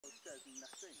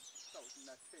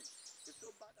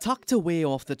Tucked away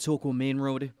off the Toko main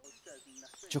road,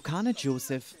 Jocanna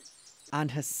Joseph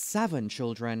and her 7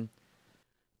 children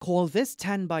call this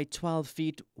 10 by 12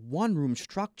 feet one-room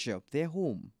structure their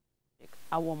home.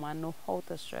 A woman knows how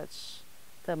to stretch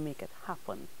to make it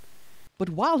happen. But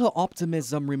while her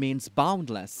optimism remains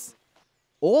boundless,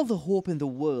 all the hope in the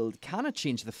world cannot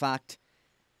change the fact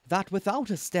that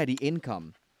without a steady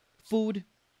income, food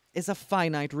is a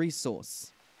finite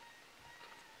resource.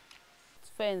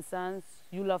 For instance,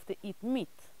 you love to eat meat.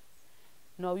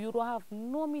 Now you don't have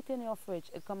no meat in your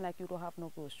fridge, it come like you don't have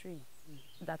no grocery.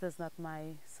 That is not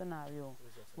my scenario.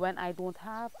 When I don't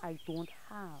have, I don't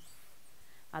have.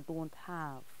 I don't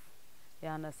have. You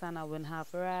understand? I wouldn't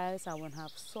have rice, I wouldn't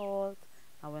have salt,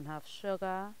 I wouldn't have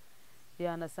sugar. You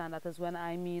understand? That is when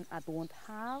I mean I don't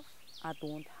have, I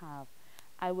don't have.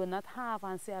 I will not have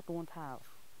and say I don't have.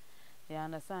 You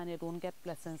understand? You don't get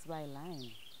blessings by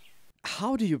lying.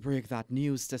 How do you break that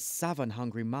news to 7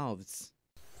 hungry mouths?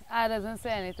 I doesn't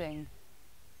say anything.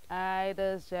 I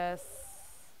just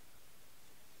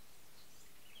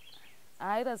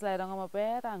lie down on my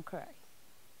bed and cry.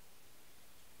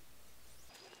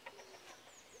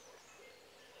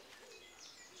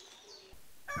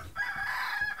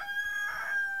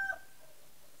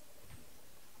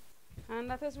 And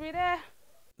that is we there.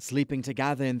 Sleeping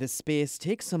together in this space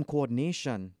takes some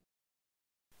coordination.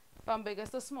 From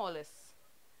biggest to smallest.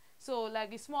 So like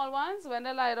the small ones, when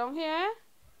they lie down here,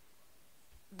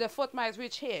 the foot might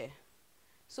reach here.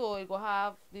 So you go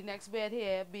have the next bed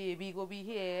here, baby go be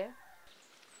here.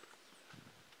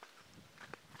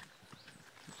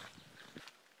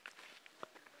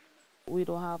 We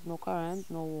don't have no current,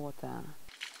 no water.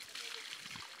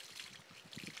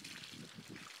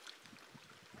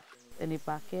 In the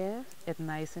back here, it's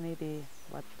nice in the day,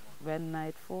 but when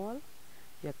night fall,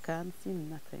 you can't see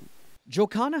nothing.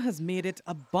 Jocanna has made it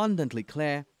abundantly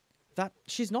clear that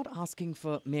she's not asking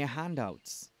for mere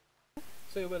handouts.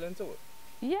 So you're willing to work?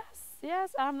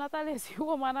 Yes, I'm not a lazy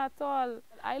woman at all.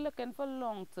 I'm looking for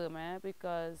long term,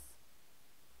 because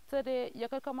today, you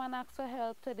could come and ask for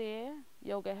help today,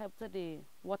 you'll get help today.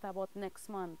 What about next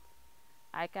month?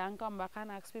 I can't come back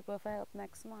and ask people for help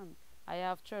next month. I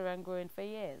have children growing for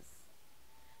years.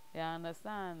 You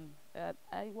understand?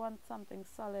 I want something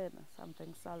solid,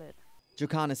 something solid.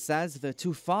 Jocanna says the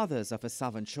 2 fathers of her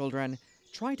 7 children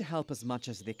try to help as much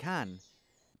as they can.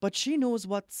 But she knows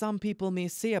what some people may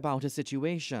say about her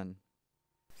situation.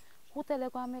 Who tell you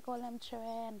go and make all them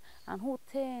children? And who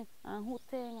think? And who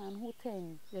think? And who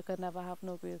think? You can never have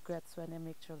no regrets when you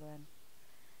make children.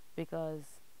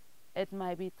 Because it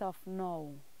might be tough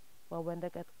now, but when they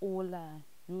get older,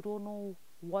 you don't know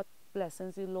what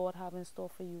blessings the Lord have in store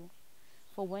for you.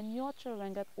 For when your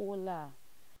children get older,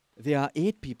 There are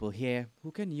 8 people here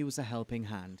who can use a helping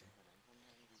hand.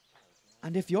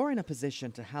 And if you're in a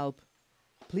position to help,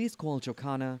 please call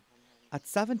Jocanna at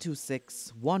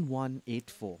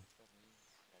 726-1184.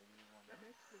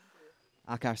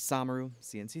 Akash, Samaroo,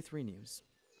 CNC3 News.